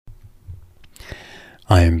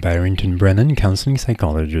I am Barrington Brennan, counseling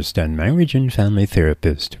psychologist and marriage and family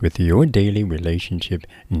therapist with your daily relationship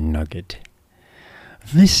nugget.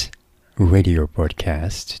 This radio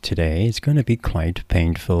broadcast today is going to be quite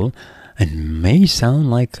painful and may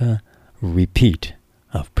sound like a repeat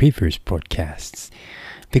of previous broadcasts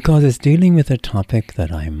because it's dealing with a topic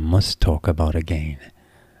that I must talk about again.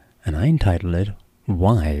 And I entitled it,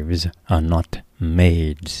 Wives Are Not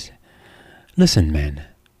Maids. Listen, men.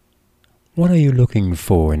 What are you looking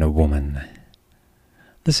for in a woman?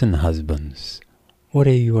 Listen, husbands, what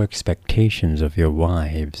are your expectations of your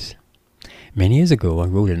wives? Many years ago, I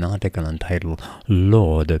wrote an article entitled,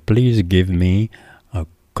 Lord, please give me a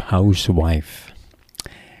housewife.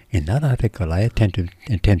 In that article, I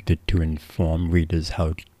attempted to inform readers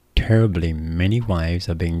how terribly many wives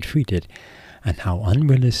are being treated and how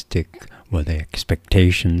unrealistic were the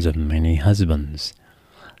expectations of many husbands.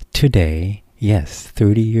 Today, yes,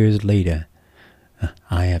 30 years later,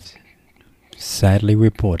 I have sadly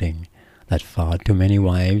reporting that far too many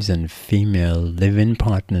wives and female live-in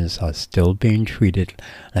partners are still being treated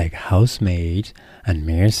like housemaids and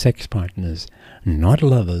mere sex partners, not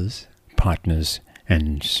lovers, partners,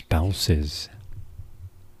 and spouses.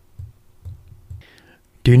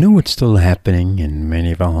 Do you know what's still happening in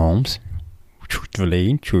many of our homes?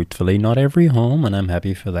 Truthfully, not every home, and I'm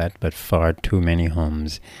happy for that, but far too many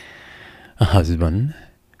homes. A husband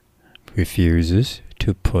refuses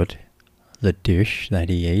to put the dish that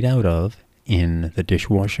he ate out of in the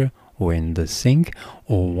dishwasher or in the sink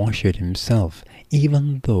or wash it himself,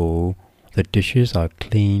 even though the dishes are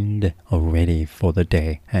cleaned already for the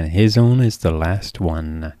day, and his own is the last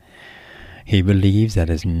one. He believes that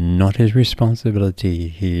is not his responsibility.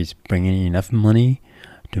 He's bringing enough money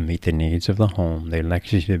to meet the needs of the home, the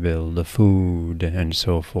electricity bill, the food, and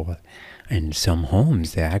so forth. In some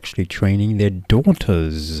homes, they're actually training their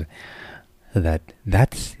daughters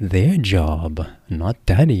that's their job, not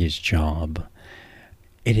daddy's job.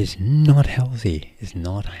 It is not healthy. It's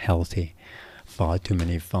not healthy. Far too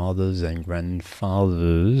many fathers and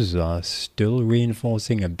grandfathers are still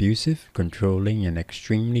reinforcing abusive, controlling, and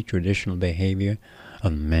extremely traditional behavior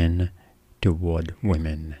of men toward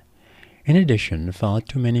women. In addition, far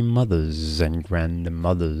too many mothers and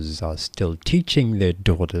grandmothers are still teaching their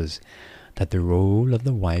daughters that the role of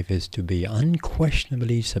the wife is to be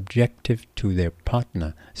unquestionably subjective to their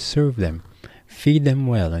partner, serve them, feed them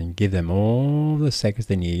well, and give them all the sex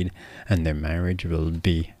they need, and their marriage will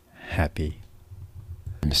be happy.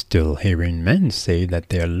 I'm still hearing men say that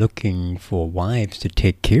they are looking for wives to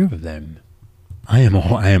take care of them. I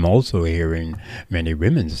am also hearing many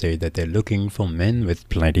women say that they're looking for men with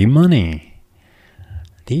plenty money.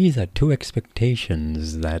 These are two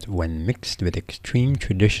expectations that, when mixed with extreme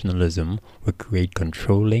traditionalism, will create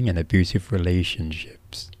controlling and abusive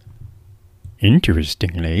relationships.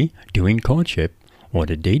 Interestingly, during courtship or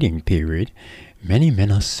the dating period, many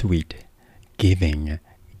men are sweet, giving,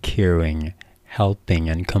 caring, helping,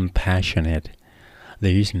 and compassionate.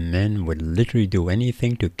 These men would literally do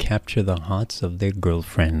anything to capture the hearts of their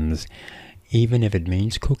girlfriends, even if it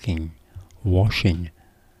means cooking, washing,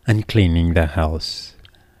 and cleaning the house.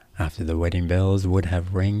 After the wedding bells would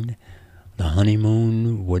have rung, the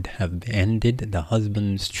honeymoon would have ended, the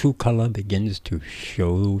husband's true color begins to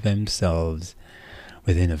show themselves.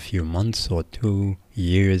 Within a few months or 2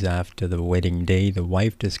 years after the wedding day, the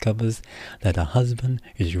wife discovers that her husband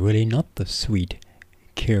is really not the sweet,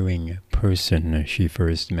 caring person she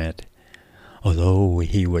first met. Although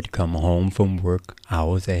he would come home from work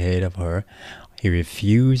hours ahead of her, he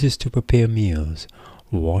refuses to prepare meals,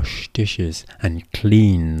 wash dishes, and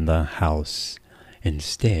clean the house.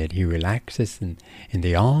 Instead, he relaxes in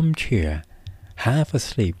the armchair, half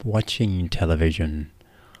asleep, watching television.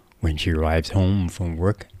 When she arrives home from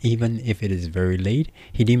work, even if it is very late,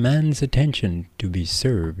 he demands attention to be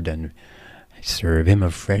served and serve him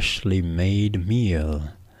a freshly made meal.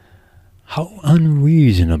 How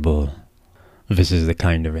unreasonable! This is the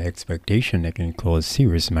kind of expectation that can cause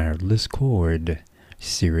serious marital discord,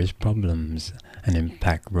 serious problems, and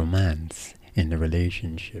impact romance in the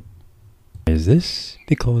relationship. Is this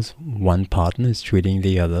because one partner is treating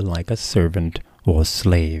the other like a servant or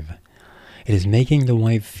slave? It is making the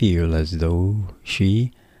wife feel as though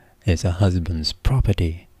she is a husband's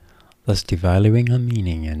property, thus devaluing her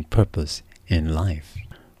meaning and purpose in life.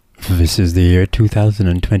 This is the year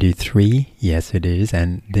 2023, yes it is,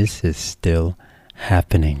 and this is still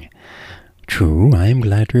happening. True, I am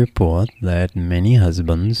glad to report that many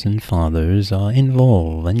husbands and fathers are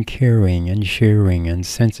involved and caring and sharing and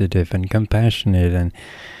sensitive and compassionate and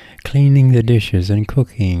cleaning the dishes and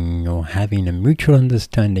cooking, or having a mutual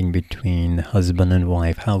understanding between husband and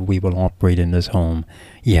wife, how we will operate in this home.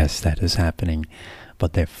 Yes, that is happening.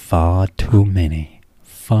 But there are far too many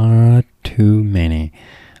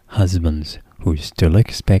husbands who still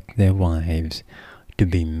expect their wives to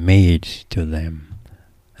be maids to them.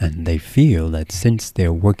 And they feel that since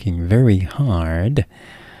they're working very hard,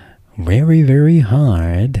 very, very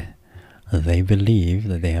hard, they believe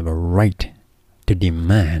that they have a right to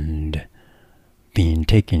demand being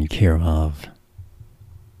taken care of.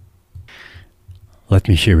 Let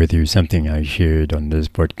me share with you something I shared on this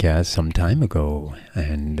podcast some time ago,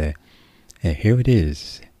 and here it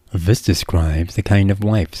is. This describes the kind of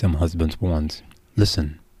wife some husbands want.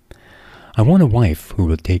 Listen. I want a wife who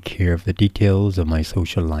will take care of the details of my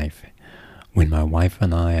social life. When my wife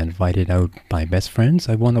and I are invited out by best friends,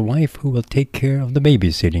 I want a wife who will take care of the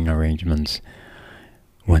babysitting arrangements.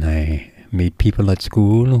 When I meet people at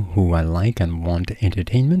school who I like and want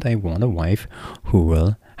entertainment, I want a wife who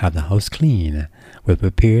will have the house clean, will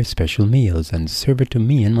prepare special meals and serve it to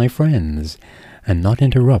me and my friends, and not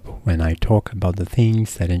interrupt when I talk about the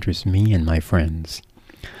things that interest me and my friends.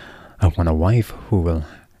 I want a wife who will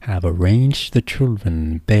have arranged the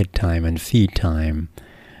children bedtime and feed time,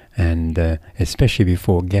 and especially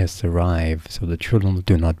before guests arrive, so the children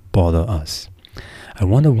do not bother us. I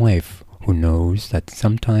want a wife who knows that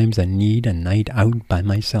sometimes I need a night out by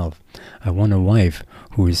myself. I want a wife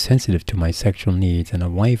who is sensitive to my sexual needs, and a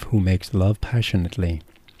wife who makes love passionately.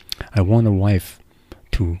 I want a wife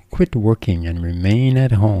to quit working and remain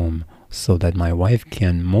at home so that my wife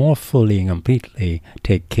can more fully and completely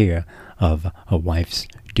take care of a wife's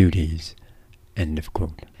duties. End of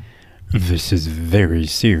quote. This is very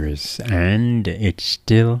serious, and it's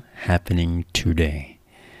still happening today.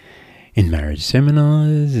 In marriage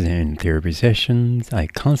seminars, in therapy sessions, I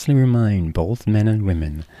constantly remind both men and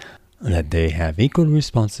women that they have equal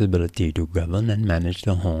responsibility to govern and manage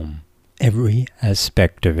the home, every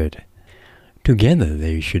aspect of it. Together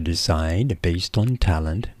they should decide, based on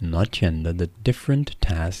talent, not gender, the different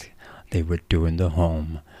tasks they would do in the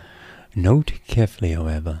home. Note carefully,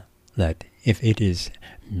 however, that if it is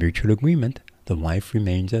mutual agreement, the wife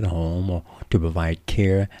remains at home or to provide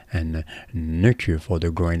care and nurture for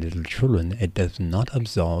the growing little children, it does not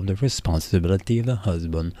absolve the responsibility of the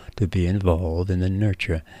husband to be involved in the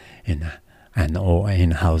nurture or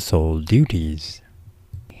in household duties.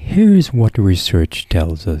 Here's what research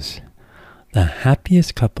tells us. The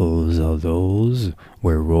happiest couples are those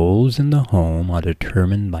where roles in the home are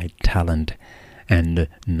determined by talent and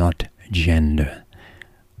not gender.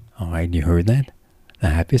 Alright, you heard that? The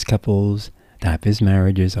happiest couples, the happiest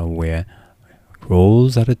marriages are where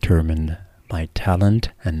roles are determined by talent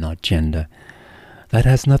and not gender. That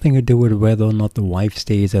has nothing to do with whether or not the wife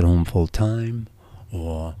stays at home full time,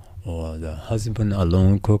 or the husband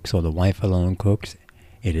alone cooks, or the wife alone cooks.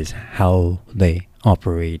 It is how they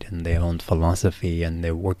operate and their own philosophy, and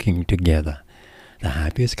they're working together. The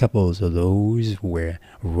happiest couples are those where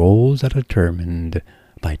roles are determined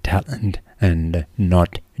by talent and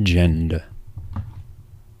not gender.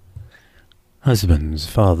 Husbands,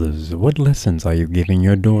 fathers, what lessons are you giving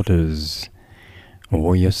your daughters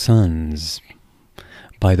or your sons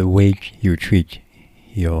by the way you treat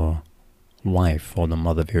your wife or the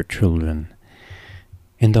mother of your children?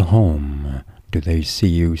 In the home, do they see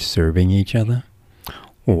you serving each other?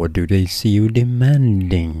 Or do they see you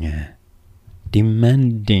demanding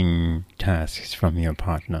tasks from your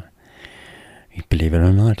partner? Believe it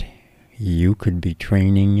or not, you could be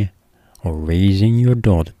training or raising your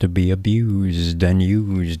daughter to be abused and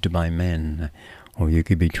used by men. Or you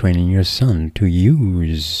could be training your son to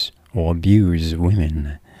use or abuse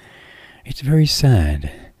women. It's very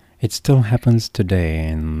sad. It still happens today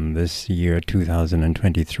in this year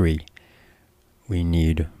 2023. We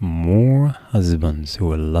need more husbands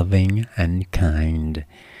who are loving and kind,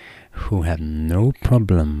 who have no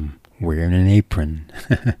problem wearing an apron,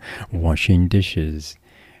 washing dishes,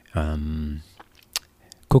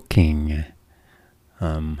 cooking,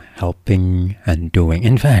 helping and doing.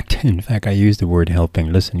 In fact, I use the word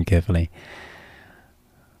helping. Listen carefully.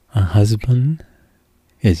 A husband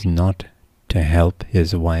is not to help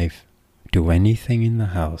his wife do anything in the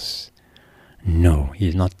house. No,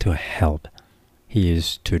 he's not to help. He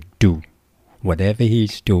is to do. Whatever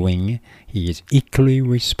he's doing, he is equally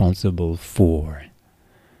responsible for.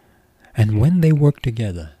 And when they work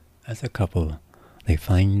together as a couple, they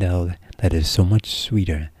find out that it's so much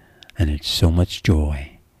sweeter and it's so much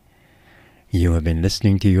joy. You have been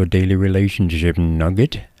listening to your Daily Relationship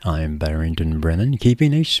Nugget. I'm Barrington Brennan,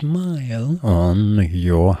 keeping a smile on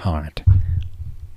your heart.